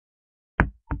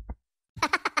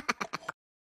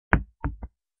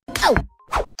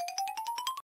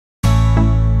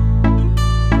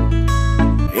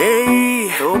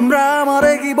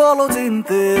বলো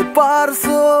চিনতে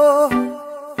পারছো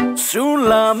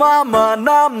শুনলাম আমার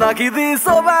নাম নাকি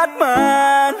দিছো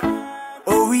ব্যাটম্যান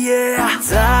Oh yeah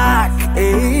যাক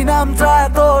এই নামটা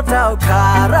এতটাও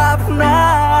খারাপ না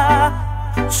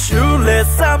শুনলে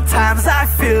sometimes I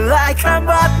feel like I'm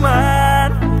Batman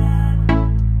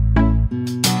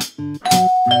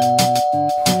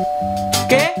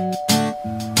কে?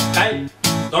 এই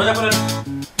দরজা খোলেন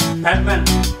ব্যাটম্যান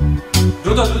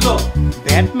দ্রুত দ্রুত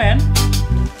ব্যাটম্যান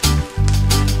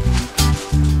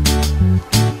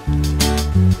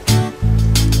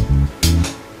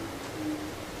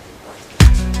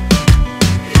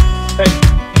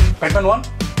ব্যাটম্যান ওয়ান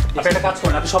আপনি একটা কাজ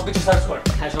করেন আপনি সবকিছু সার্চ করেন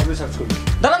হ্যাঁ সবকিছু সার্চ করুন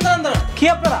দাঁড়ান দাঁড়ান দাঁড়ান কি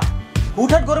আপনারা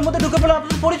হুটহাট ঘরের মধ্যে ঢুকে পড়লেন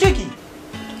আপনার পরিচয় কি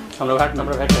আমরা ব্যাটম্যান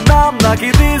নাম নাকি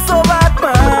দিছো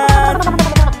ব্যাটম্যান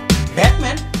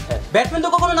ব্যাটম্যান ব্যাটম্যান তো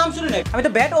কখনো নাম শুনি নাই আমি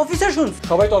তো ব্যাট অফিসার শুনছি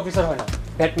সবাই তো অফিসার হয় না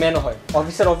ব্যাটম্যানও হয়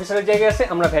অফিসারের জায়গায় আছে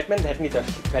আমরা ব্যাটম্যান ভ্যাট নিতে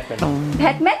আসছি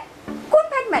ব্যাটম্যান কোন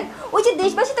ব্যাটম্যান ওই যে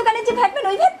দেশবাসী তো গানের যে ব্যাটম্যান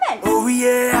ওই ব্যাটম্যান Oh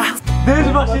yeah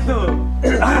দেশবাসী তো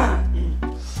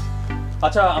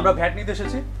আচ্ছা আমরা ভ্যাট নিতে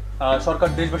এসেছি সরকার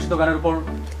দেশবাসী তো গানের উপর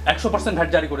 100% ভ্যাট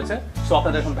জারি করেছে সো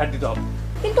আপনাদের এখন ভ্যাট দিতে হবে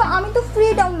কিন্তু আমি তো ফ্রি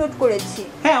ডাউনলোড করেছি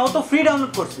হ্যাঁ ও তো ফ্রি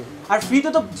ডাউনলোড করছে আর ফ্রিতে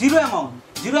তো জিরো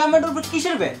অ্যামাউন্টের উপর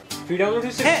কিসের ভ্যাট ফ্রি ডাউনলোড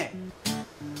হইছে হ্যাঁ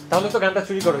তাহলে তো গানটা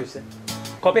চুরি করা হইছে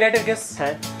কপিরাইটের কেস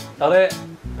হ্যাঁ তাহলে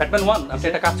ব্যাটম্যান ওয়ান আপনি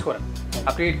একটা কাজ করেন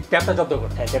আপনি ট্যাপটা জব্দ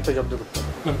করেন হ্যাঁ ট্যাপটা জব্দ করতে হবে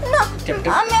না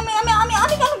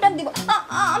আমি কেন ট্যাপ দিব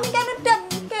আমি কেন ট্যাপ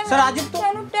স্যার আজিব তো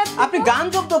আপনি গান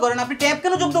জব্দ করেন আপনি ট্যাপ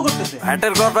কেন জব্দ করতেছেন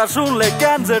ভ্যাটের কথা শুনলে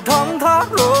কেন যে ঢং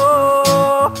ধরো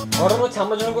বরং হচ্ছে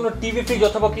আমরা যখন কোনো টিভি ফ্রিজ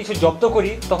অথবা কিছু জব্দ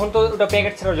করি তখন তো ওটা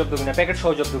প্যাকেট ছাড়া জব্দ করি না প্যাকেট সহ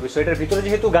জব্দ করি এটার ভিতরে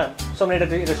যেহেতু গান সো আমরা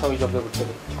এটা সবই জব্দ করতে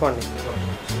হবে করেন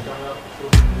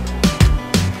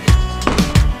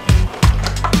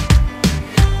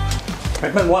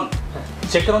ব্যাটম্যান ওয়ান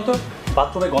চেক করুন তো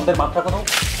বাথরুমে গন্ধের মাত্রা কত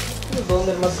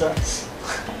গন্ধের মাত্রা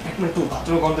ব্যাটম্যান টু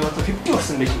বাথরুমে গন্ধের মাত্রা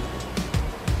 50% বেশি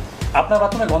আপনার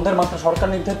বাথরুমে গন্ধের মাত্রা সরকার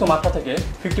নির্ধারিত মাত্রা থেকে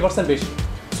 50% বেশি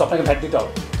সো আপনাকে ভ্যাট দিতে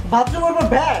হবে বাথরুমের উপর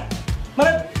ব্যাট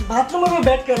মানে বাথরুমের উপর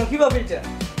ব্যাট কেন কিভাবে এটা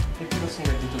 50%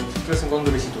 ভ্যাট দিতে হবে 50% গন্ধ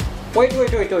বেশি তো ওয়েট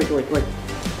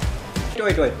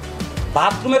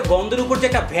বাথরুমের গন্ধের উপর যে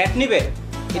একটা ভ্যাট নিবে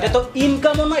এটা তো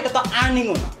ইনকামও না এটা তো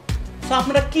আর্নিংও না সো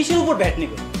আপনারা কিসের উপর ভ্যাট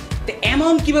নেবেন তো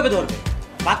অ্যামাউন্ট কিভাবে ধরবে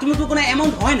বাথরুমের উপর কোনো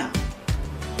অ্যামাউন্ট হয় না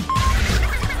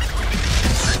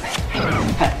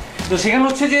হ্যাঁ তো সেখানে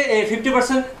হচ্ছে যে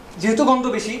 50% যেহেতু গন্ধ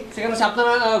বেশি সেখানে হচ্ছে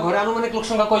আপনারা ঘরে আনুমানিক লোক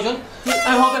সংখ্যা কয়জন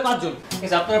হবে 5 জন ঠিক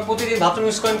আছে আপনারা প্রতিদিন বাথরুম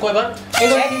ইউজ করেন কয়বার এই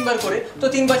ধরনের 3বার করে তো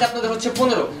 3 বার আপনাদের হচ্ছে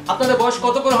 15 আপনাদের বয়স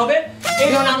কত করে হবে এই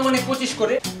ধরনের আনুমানিক 25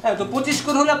 করে হ্যাঁ তো 25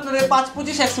 করে হলে আপনাদের 5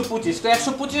 25 125 তো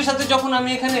 125 এর সাথে যখন আমি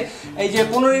এখানে এই যে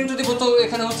 15 ইনটু দিব তো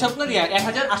এখানে হচ্ছে আপনার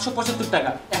 1875 টাকা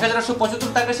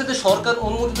 1875 টাকার সাথে সরকার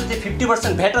অনুমোদিত যে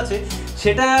 50% ভ্যাট আছে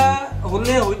সেটা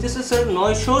হলে হইতেছে স্যার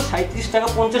 937 টাকা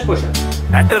 50 পয়সা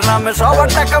ভ্যাটের নামে সবার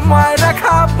টাকা মাইরা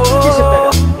খাবো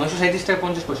 937 টাকা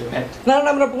 50 পয়সা ভ্যাট না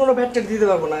আমরা কোনো ব্যাট দিতে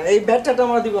পারবো না এই ব্যাটটা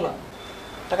আমরা দিব না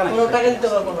টাকা নাই কোনো টাকা দিতে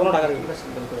পারবো না কোনো টাকা নেই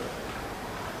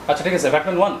আচ্ছা ঠিক আছে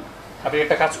ব্যাটম্যান ওয়ান আপনি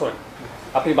একটা কাজ করেন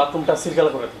আপনি বাথরুমটা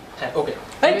সিলগালা করে দিন হ্যাঁ ওকে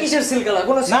এই কিসের সিলগালা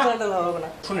কোনো সিলগালা হবে না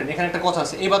শুনেন এখানে একটা কথা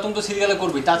আছে এই বাথরুম তো সিরিয়ালে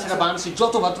করবে তাছাড়া বাংলাদেশের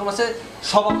যত বাথরুম আছে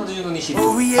সব আপনাদের জন্য নিষিদ্ধ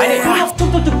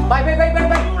বাই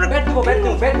ব্যাট দিব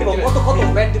কত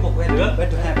ব্যাট দিব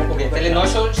হ্যাঁ ওকে তাহলে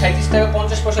 937 টাকা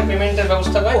 50 পয়সা পেমেন্টের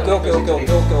ব্যবস্থা করে ওকে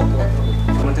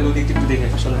আমাদের ওদিক একটু দেখে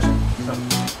আসুন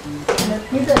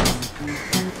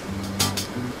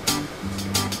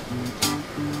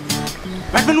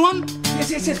ব্যাটম্যান ওয়ান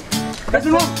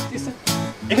ব্যাটম্যান ওয়ান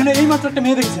এখানে এই মাত্র একটা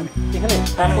মেয়ে দেখেছি আমি এখানে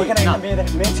ওইখানে একটা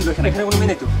মেয়ে ছিল এখানে কোনো মেয়ে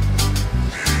নেই তো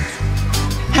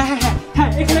হ্যাঁ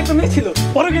এখানে একটা মেয়ে ছিল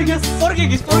পরে গিয়ে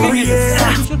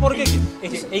এই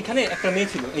যে এইখানে একটা মেয়ে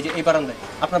ছিল এই যে এই বারান্দায়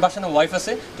আপনার বাসায় না ওয়াইফ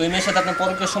আছে তো এই মেয়ের সাথে আপনার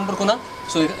পরকীয় সম্পর্ক না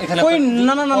সো এখানে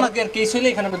না পরকীয়ার কেস হলে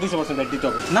এখানে আপনার 200% ভ্যাট দিতে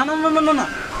হবে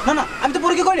না আমি তো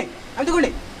পরকীয় করি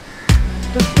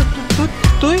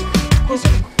তুই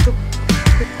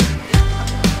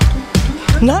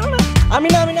না আমি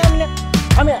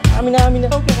না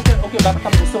ওকে ব্যাপারটা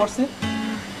আমি বুঝতে পারছি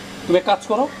তুমি এক কাজ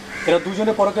করো এরা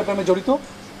দুজনে পরকীয় প্রেমে জড়িত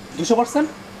 200%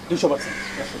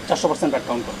 400% ব্যাট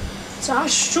কাউন্ট করো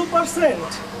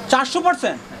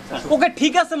 400% ওকে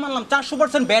ঠিক আছে মানলাম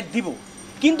 400% ব্যাট দিব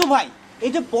কিন্তু ভাই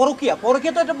এই যে পরকীয়া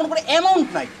তো এটা মনে করে অ্যামাউন্ট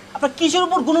নাই আপনার কিসের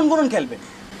উপর গুণন খেলবেন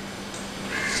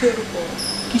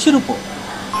কিসের উপর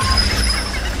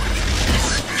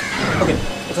ওকে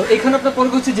তো এখানে আপনার পরে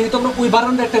হচ্ছে যেহেতু আমরা ওই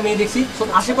বারান্দা একটা মেয়ে দেখছি, তো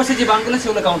আশেপাশে যে বারান্দা আছে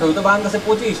ওগুলো কাউন্ট হবে। তো বারান্দা আছে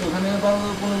 25, ওখানে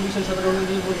 15, 20, 17,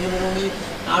 19, 20, 21,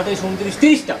 28, 29,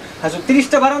 30টা। হ্যাঁ,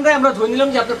 30টা বারান্দায় আমরা ধরে নিলাম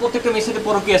যে আপনার প্রত্যেকটা মেয়ের সাথে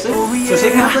পরকীয়া আছে। তো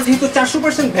সেখানে আপনার যেহেতু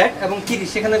 400% ভ্যাট এবং 30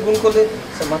 সেখানে গুণ করলে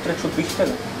স্যার মাত্র 120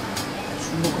 টাকা।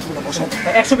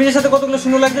 120 সাথে কতগুলো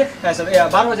শূন্য লাগবে? হ্যাঁ স্যার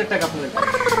 12,000 টাকা আপনার।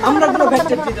 আমরা কোনো ভ্যাট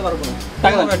দিতে পারবো না,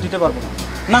 টাকা দিতে পারবো না,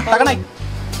 না টাকা নাই।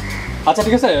 আচ্ছা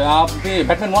ঠিক আছে, আপনি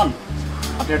ব্যাটম্যান 1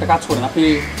 আপনি একটা কাজ করেন, আপনি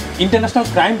ইন্টারন্যাশনাল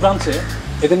ক্রাইম ব্রাঞ্চে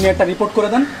এদের নিয়ে একটা রিপোর্ট করে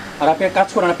দেন। আর আপনি এক কাজ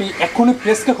করেন, আপনি এক্ষুনি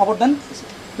প্রেসকে খবর দেন।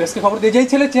 প্রেসকে খবর দিয়ে যেই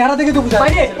ছেলে চেহারা দেখে তো বুঝা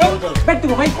যায়। ব্যাট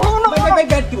দিব ভাই, ভাই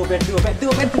ব্যাট দিব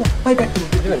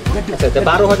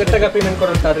 12,000 টাকা পেমেন্ট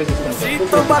করেন তার রেজিস্ট্রেশন।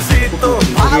 Despacito,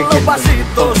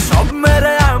 ভালোবাসিতো সব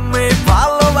মেরে আমি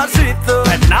ভালোবাসিতো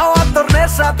নাও তোর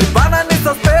নেশা তুই বানানি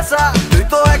তো পেশা তুই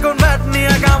তো এখন ম্যাট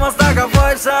নিয়ে কামাস টাকা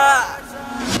পয়সা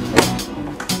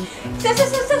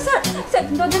স্যার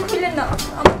দরজা খুললেন না,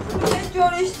 আমার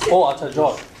জ্বর এসছে। ও আচ্ছা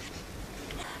জ্বর।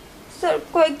 স্যার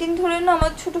কয়েকদিন ধরে না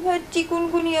আমার ছোট ভাইয়ের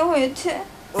চিকুনগুনিয়া হয়েছে।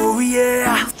 Oh yeah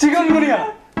চিকেনগুনিয়া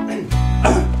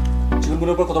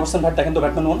চিকেনগুনিয়ার উপর কত পার্সেন্ট ভ্যাট দেখেন তো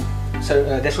ব্যাটম্যান 1? স্যার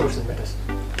 150% ভ্যাট আছে।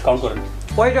 কাউন্ট করেন।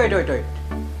 ওয়েট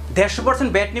 150%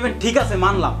 ব্যাট নেবেন ঠিক আছে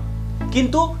মানলাম,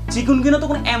 কিন্তু চিকুনগুনিয়া তো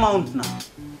কোনো অ্যামাউন্ট না।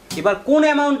 এবার কোন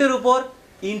অ্যামাউন্টের উপর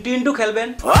ইন্টু খেলবেন?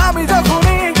 আমি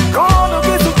যখনই কোনো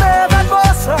কিছুতে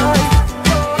বসাই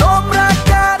তোমরা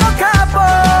কেন খাবো?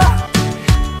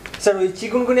 স্যার ওই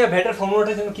চিকুনগুনিয়া ভ্যাটের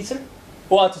ফর্মুলাটা যেন কি স্যার?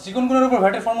 ও আচ্ছা, চিকেনগুনিয়ার উপর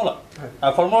ভ্যাটের ফর্মুলা,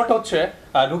 ফর্মুলাটা হচ্ছে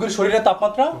রোগীর শরীরের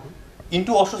তাপমাত্রা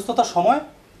ইন্টু অসুস্থতার সময়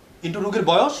ইন্টু রোগীর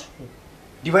বয়স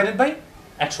ডিভাইডেড বাই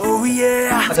 100। Oh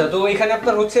yeah আচ্ছা, তো এখানে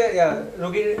আপনার হচ্ছে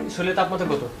রোগীর শরীরের তাপমাত্রা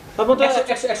কত? তাপমাত্রা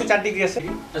 104 ডিগ্রি আছে।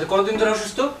 আচ্ছা, কতদিন ধরে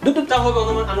অসুস্থ? তা হবে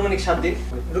আনুমানিক 7 দিন।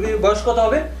 রোগীর বয়স কত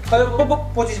হবে?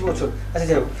 25 বছর। আচ্ছা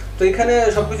যাই হোক, তো এখানে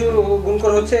সবকিছু গুণ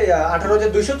করে হচ্ছে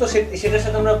 18,200। তো সেটার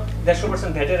সাথে আমরা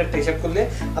 150% ভ্যাটের একটা হিসাব করলে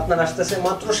আপনার আসতেছে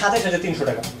মাত্র 27,300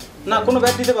 টাকা। না কোনো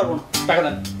ব্যাট দিতে পারবো না, টাকা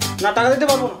দেন। না টাকা দিতে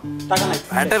পারবো না, টাকা নাই।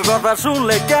 ভ্যাটের কথা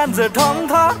শুনলে কেন যে ঢং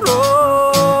ধরো?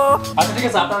 আচ্ছা ঠিক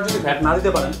আছে, আপনারা যদি ভ্যাট না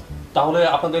দিতে পারেন তাহলে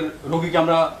আপনাদের রোগীকে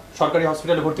আমরা সরকারি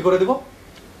হসপিটালে ভর্তি করে দেব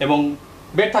এবং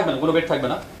বেড থাকবে না, কোনো বেড থাকবে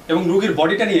না, এবং রোগীর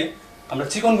বডিটা নিয়ে আমরা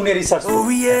চিকেনগুনিয়া রিসার্চ করব। Oh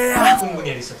yeah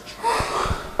chikungunya research.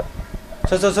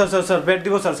 Sir bat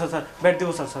দিব স্যার, ব্যাট দিব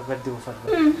স্যার, ব্যাট দিব স্যার,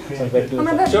 ব্যাট দিব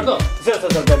আমরা শিওর তো? স্যার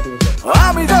ব্যাট দিব স্যার।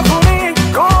 আমি যখনই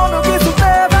কোনো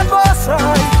কিছুতে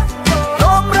বসাই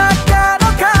তোমরা কেন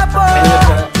খাবো?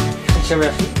 হিসাবে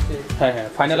আসি। হ্যাঁ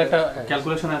ফাইনাল একটা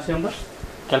ক্যালকুলেশনে আসি আমরা।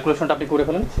 ক্যালকুলেশনটা আপনি করে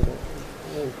ফেলেন।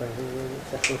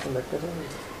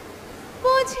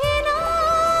 বোঝে না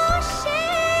সে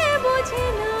বোঝে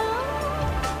না।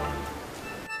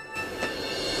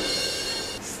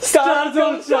 স্টার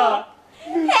জলসা।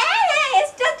 হ্যাঁ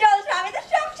স্টার জলসা, আমি তো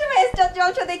সবসময় স্টার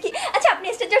জলসা দেখি। আচ্ছা আপনি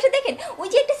স্টার জলসা দেখেন? ওই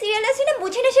যে একটা সিরিয়াল আছে না,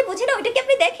 বুঝে না সে বোঝে না, ওইটা কি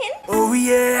আপনি দেখেন? Oh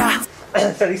yeah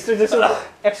স্যার স্টেজে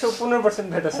 115%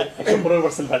 ভ্যাট আছে।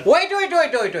 115% ভ্যাট। ওয়েট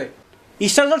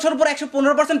স্টার জলসার উপর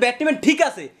 115% ব্যাট নেবেন ঠিক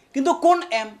আছে, কিন্তু কোন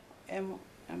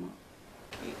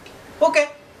ওকে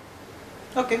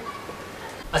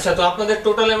আচ্ছা, তো আপনাদের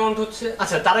টোটাল অ্যামাউন্ট হচ্ছে,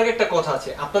 আচ্ছা তার আগে একটা কথা আছে,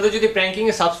 আপনাদের যদি প্র্যাঙ্কিং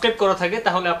এ সাবস্ক্রাইব করা থাকে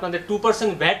তাহলে আপনাদের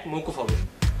 2% ভ্যাট মওকুফ হবে।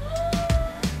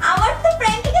 আমার তো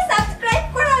প্র্যাঙ্কিং এ সাবস্ক্রাইব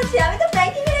করা আছে, আমি তো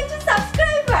প্র্যাঙ্কিং এর একজন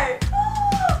সাবস্ক্রাইবার।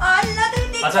 আল্লাহ তুমি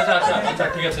দেখো। আচ্ছা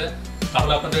ঠিক আছে,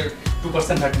 তাহলে আপনাদের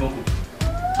 2% ভ্যাট মওকুফ।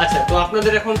 আচ্ছা, তো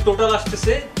আপনাদের এখন টোটাল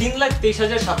আসতেছে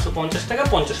 3,23,750 টাকা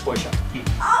 50 পয়সা।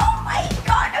 Oh my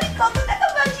god, আমি কত টাকা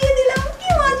বাঁচিয়ে দিলাম, কি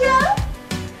মজা।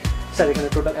 স্যার এখানে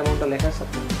টোটাল অ্যামাউন্টটা লেখা আছে।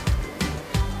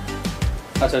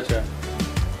 আচ্ছা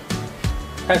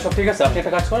হ্যাঁ সব ঠিক আছে, আপনি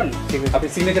একটা কাজ করেন, আপনি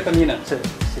সিগনেচারটা নিয়ে নেন। স্যার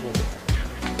সিগনেচার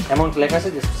অ্যামাউন্ট লেখা আছে,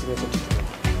 জাস্ট সিগনেচার।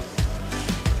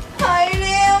 হায়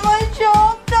রে, আমার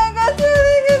সব টাকা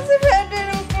চলে গেছে ভ্যাটের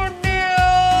উপর দিয়ে।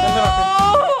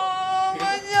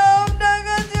 আমার সব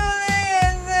টাকা চলে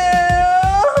গেছে।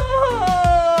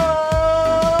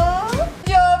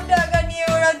 সব টাকা নিয়ে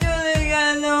ওরা চলে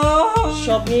গেল।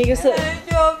 সব নিয়ে গেছে।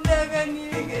 সব টাকা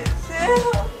নিয়ে গেছে।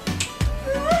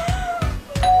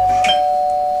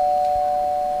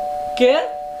 কে?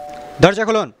 দরজা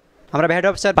খুলুন। আমরা ভ্যাট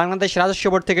অফিসার বাংলাদেশ রাজস্ব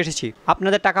বোর্ড থেকে এসেছি।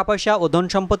 আপনাদের টাকা পয়সা ও ধন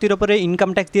সম্পত্তির উপরে ইনকাম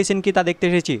ট্যাক্স দিয়েছেন কি তা দেখতে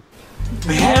এসেছি।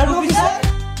 VAT officer?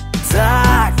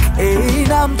 যাক এই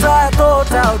নামটা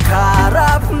তোটাও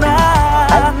খারাপ না।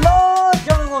 হ্যালো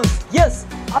জনগণ, ইয়েস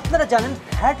আপনারা জানেন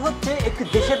ভ্যাট হচ্ছে একটি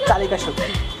দেশের চালিকা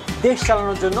শক্তি। দেশ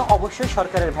চালানোর জন্য অবশ্যই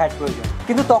সরকারের ভ্যাট প্রয়োজন,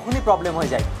 কিন্তু তখনই প্রবলেম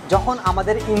হয়ে যায় যখন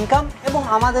আমাদের ইনকাম এবং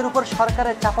আমাদের উপর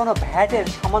সরকারের চাপানো ভ্যাটের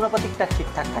সমানুপাতিকটা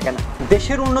ঠিকঠাক থাকে না।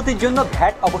 দেশের উন্নতির জন্য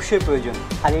ভ্যাট অবশ্যই প্রয়োজন,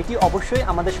 আর এটি অবশ্যই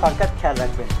আমাদের সরকার খেয়াল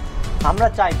রাখবেন। আমরা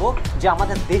চাইবো যে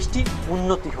আমাদের দেশটি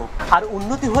উন্নতি হোক, আর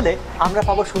উন্নতি হলে আমরা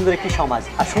পাবো সুন্দর একটি সমাজ,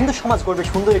 আর সুন্দর সমাজ গড়বে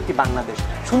সুন্দর একটি বাংলাদেশ।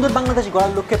 সুন্দর বাংলাদেশ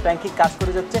গড়ার লক্ষ্যে প্র্যাঙ্কিং কাজ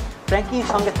করে যাচ্ছে। প্র্যাঙ্কিংয়ের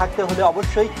সঙ্গে থাকতে হলে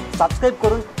অবশ্যই সাবস্ক্রাইব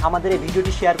করুন, আমাদের এই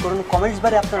ভিডিওটি শেয়ার করুন, কমেন্টস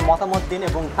বারে আপনার মতামত দিন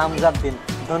এবং থামস আপ দিন।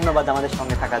 ধন্যবাদ আমাদের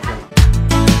সঙ্গে থাকার জন্য।